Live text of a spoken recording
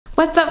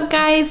What's up,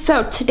 guys?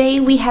 So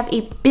today we have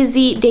a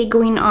busy day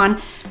going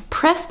on.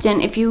 Preston,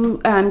 if you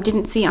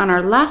didn't see on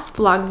our last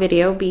vlog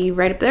video, be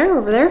right up there,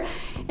 over there.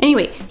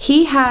 Anyway,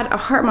 he had a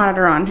heart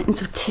monitor on, and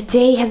so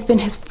today has been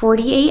his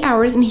 48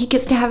 hours and he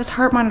gets to have his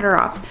heart monitor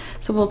off.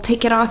 So we'll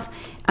take it off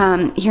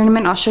here in a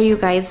minute. I'll show you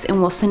guys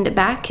and we'll send it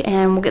back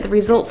and we'll get the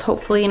results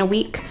hopefully in a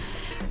week.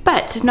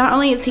 But not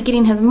only is he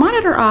getting his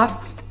monitor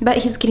off, but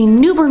he's getting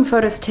newborn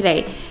photos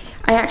today.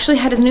 I actually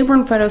had his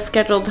newborn photos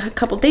scheduled a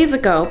couple days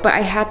ago, but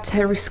I had to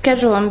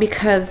reschedule them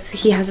because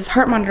he has his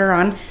heart monitor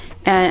on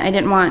and I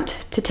didn't want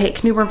to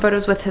take newborn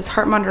photos with his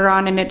heart monitor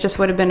on, and it just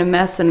would have been a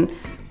mess and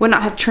would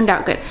not have turned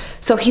out good.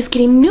 So he's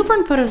getting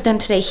newborn photos done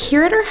today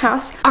here at our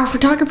house. Our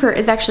photographer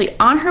is actually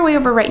on her way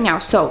over right now.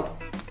 So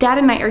Dad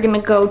and I are gonna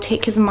go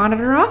take his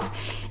monitor off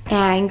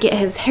and get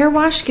his hair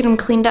washed, get him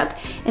cleaned up,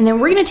 and then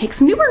we're gonna take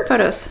some newborn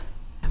photos.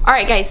 All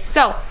right, guys,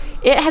 so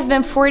it has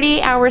been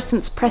 48 hours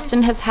since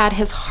Preston has had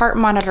his heart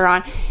monitor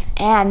on,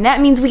 and that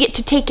means we get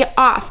to take it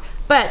off.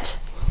 But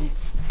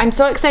I'm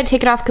so excited to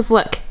take it off because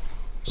look,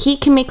 he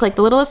can make like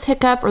the littlest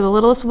hiccup or the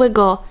littlest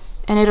wiggle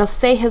and it'll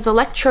say his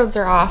electrodes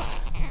are off,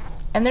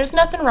 and there's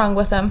nothing wrong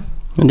with him.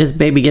 And this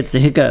baby gets the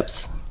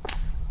hiccups.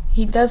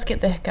 He does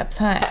get the hiccups,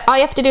 huh? All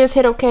you have to do is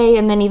hit okay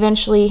and then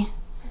eventually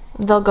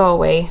they'll go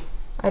away.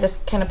 I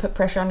just kind of put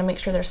pressure on to make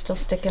sure they're still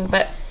sticking,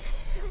 but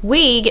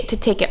we get to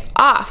take it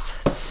off.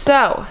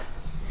 So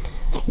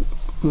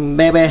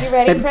baby, you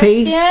ready, baby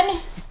Preston?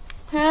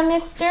 Huh,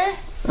 mister?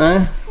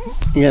 Huh?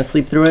 You gonna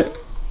sleep through it?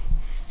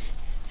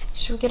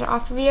 Should we get it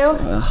off of you?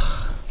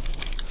 Ugh.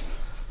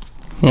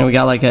 You know, we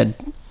got like a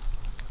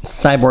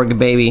cyborg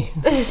baby.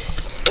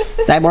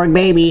 Cyborg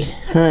baby,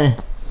 huh?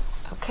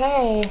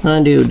 Okay.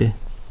 Huh, dude?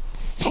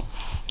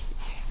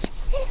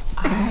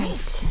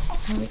 Alright,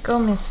 here we go,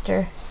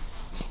 mister.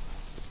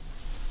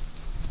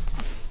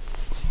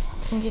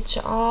 And get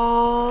you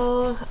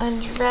all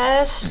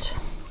undressed.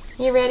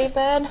 You ready,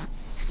 bud?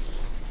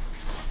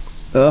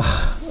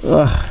 Ugh,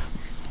 ugh.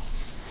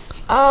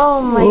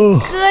 Oh my Ooh.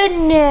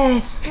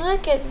 goodness!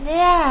 Look at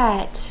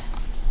that!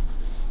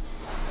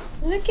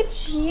 Look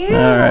at you!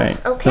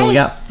 Alright, Okay. so we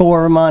got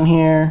 4 of them on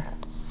here.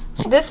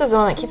 This is the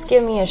one that keeps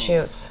giving me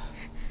issues.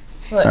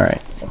 Look,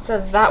 Alright. it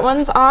says that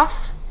one's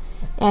off,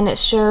 and it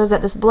shows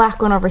that this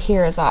black one over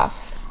here is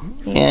off.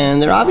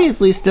 And they're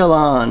obviously still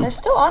on. They're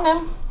still on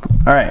him.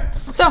 Alright.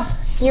 So,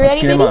 you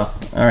ready, Get them baby?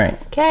 off.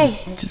 Alright. Okay.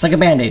 Just like a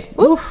band-aid.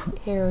 Woo.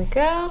 Here we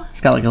go.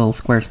 It's got like a little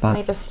square spot.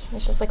 It's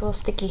just like a little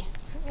sticky.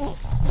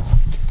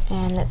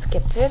 And let's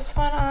get this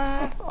one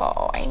off.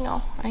 Oh, I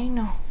know.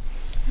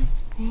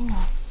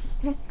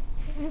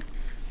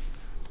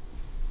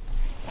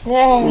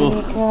 There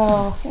we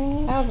go.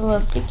 That was a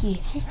little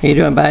sticky. How you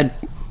doing, bud?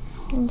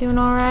 I'm doing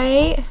all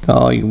right.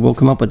 Oh, you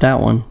woke him up with that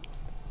one.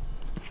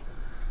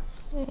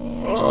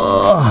 And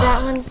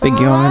that one's big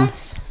off. yawn.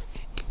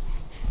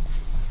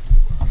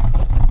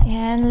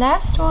 And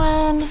last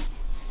one.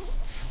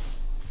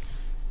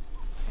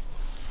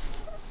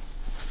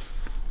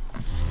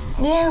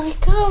 There we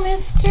go,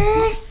 mister.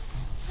 Here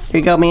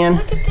you go, man.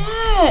 Look at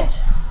that.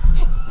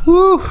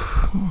 Woo!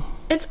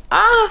 It's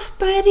off,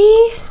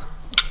 buddy.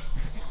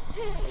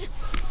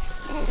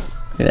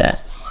 Look at that.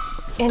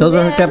 And Those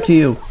are then, hooked up to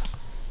you.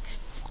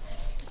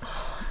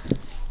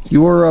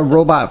 You were a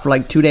robot for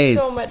like 2 days.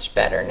 So much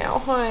better now,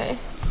 huh?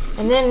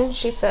 And then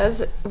she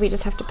says we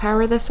just have to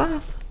power this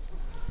off.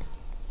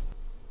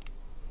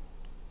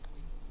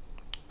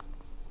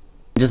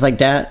 Just like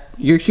that.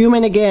 You're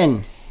human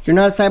again. You're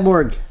not a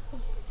cyborg.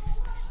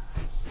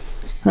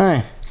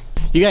 Hi.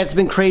 You guys, it's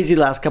been crazy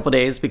the last couple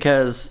days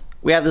because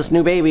we have this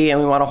new baby and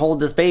we want to hold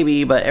this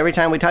baby, but every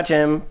time we touch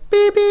him,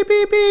 beep, beep,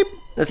 beep, beep,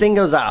 the thing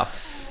goes off.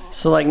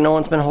 So like no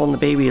one's been holding the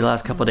baby the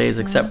last couple days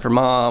except for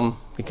Mom,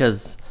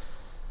 because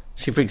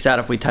she freaks out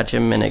if we touch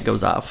him and it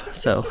goes off.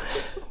 So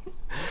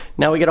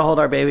now we get to hold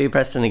our baby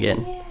Preston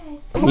again.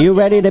 Yay. You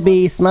ready to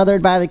be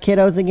smothered by the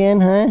kiddos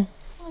again, huh?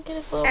 Look at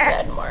his little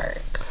red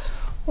marks.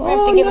 We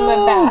have to give him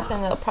a bath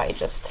and they'll probably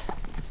just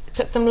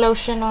put some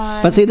lotion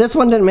on. But see, this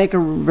one didn't make a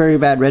very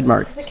bad red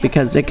mark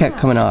because it kept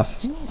coming off.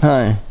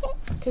 Huh?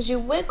 Because you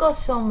wiggle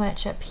so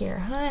much up here.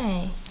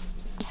 Hi,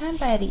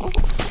 buddy.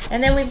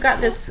 And then we've got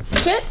this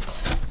kit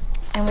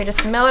and we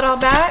just mail it all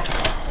back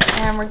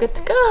and we're good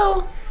to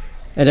go.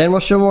 And then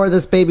we'll show more of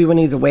this baby when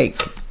he's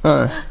awake.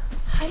 Huh?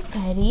 Hi,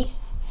 buddy.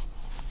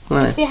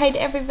 Hi. Say hi to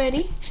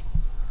everybody.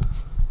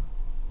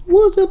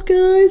 What's up,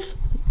 guys?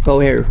 Oh,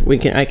 here,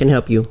 I can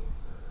help you.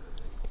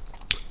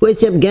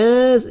 What's up,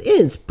 guys?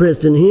 It's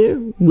Preston here.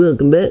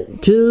 Welcome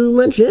back to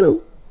my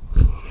channel.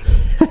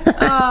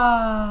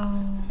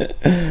 Oh.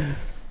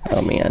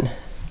 Oh, man.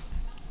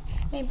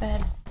 Hey,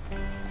 bud.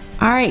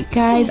 All right,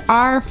 guys,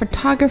 our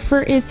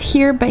photographer is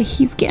here, but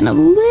he's getting a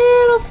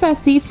little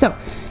fussy. So,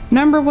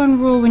 #1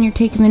 rule when you're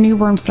taking the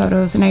newborn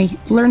photos, and I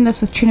learned this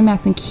with Trinity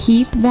and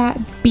keep that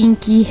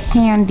binky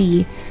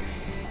handy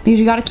because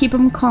you got to keep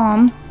them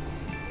calm.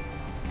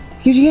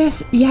 Because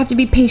you have to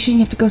be patient. You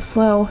have to go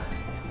slow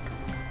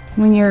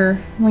when you're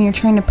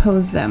trying to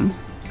pose them.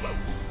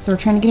 So we're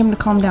trying to get him to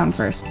calm down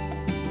first.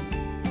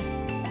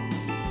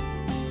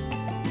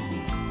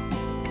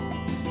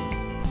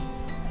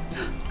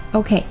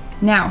 Okay,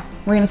 now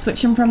we're gonna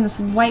switch him from this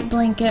white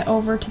blanket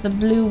over to the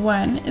blue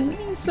one. Isn't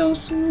he so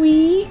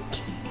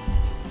sweet?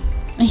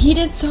 And he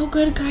did so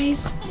good,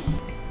 guys.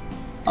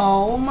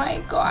 Oh my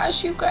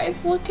gosh, you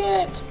guys, look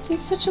at,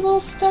 he's such a little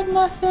stud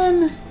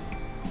muffin.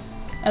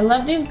 I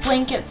love these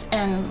blankets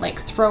and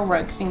like throw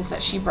rug things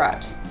that she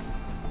brought.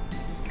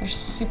 They're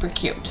super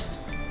cute.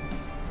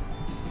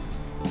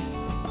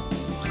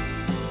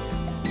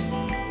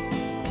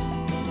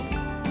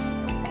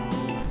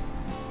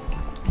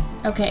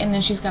 Okay, and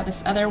then she's got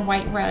this other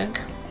white rug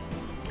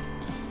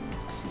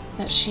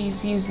that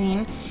she's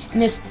using.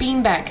 And this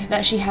beanbag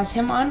that she has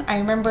him on, I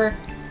remember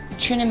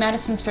Trinity and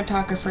Madison's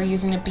photographer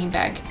using a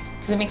beanbag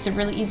because it makes it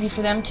really easy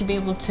for them to be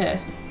able to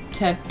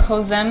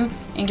pose them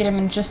and get them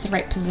in just the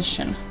right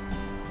position.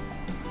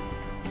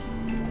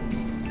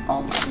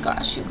 Oh my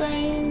gosh, you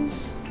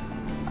guys.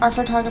 Our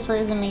photographer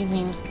is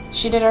amazing.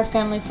 She did our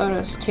family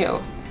photos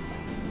too.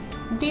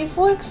 These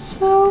look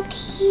so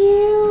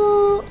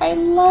cute. I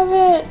love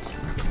it.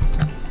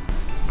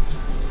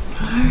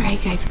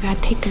 Alright guys, we gotta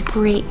take a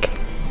break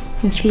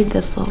and feed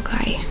this little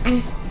guy.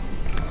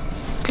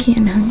 He's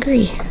getting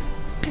hungry.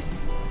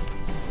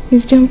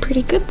 He's doing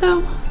pretty good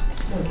though.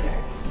 So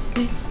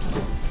good.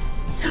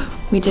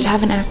 We did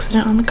have an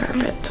accident on the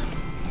carpet.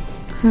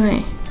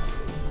 Hi.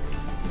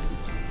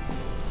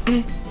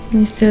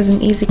 This was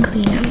an easy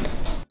cleanup.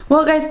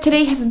 Well guys,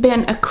 today has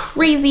been a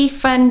crazy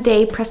fun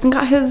day. Preston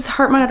got his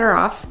heart monitor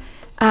off,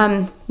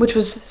 which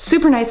was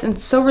super nice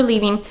and so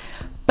relieving.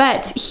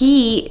 But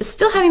he is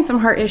still having some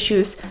heart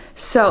issues.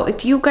 So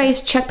if you guys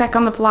check back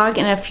on the vlog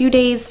in a few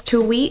days to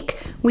a week,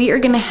 we are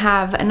gonna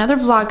have another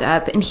vlog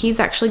up and he's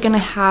actually gonna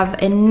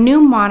have a new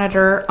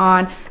monitor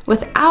on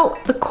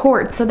without the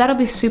cord. So that'll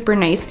be super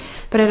nice,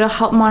 but it'll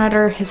help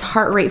monitor his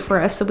heart rate for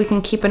us so we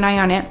can keep an eye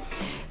on it.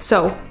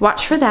 So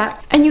watch for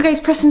that. And you guys,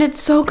 Preston did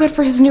so good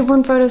for his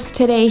newborn photos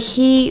today.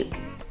 He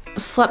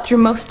slept through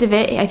most of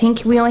it. I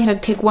think we only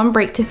had to take one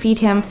break to feed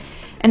him.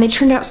 And they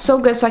turned out so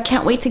good, so I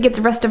can't wait to get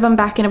the rest of them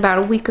back in about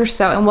a week or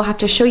so, and we'll have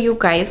to show you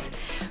guys.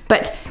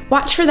 But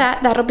watch for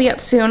that, that'll be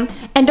up soon.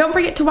 And don't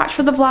forget to watch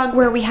for the vlog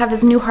where we have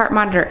his new heart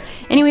monitor.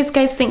 Anyways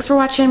guys, thanks for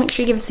watching. Make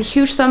sure you give us a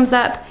huge thumbs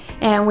up,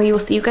 and we will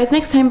see you guys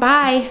next time.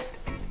 Bye!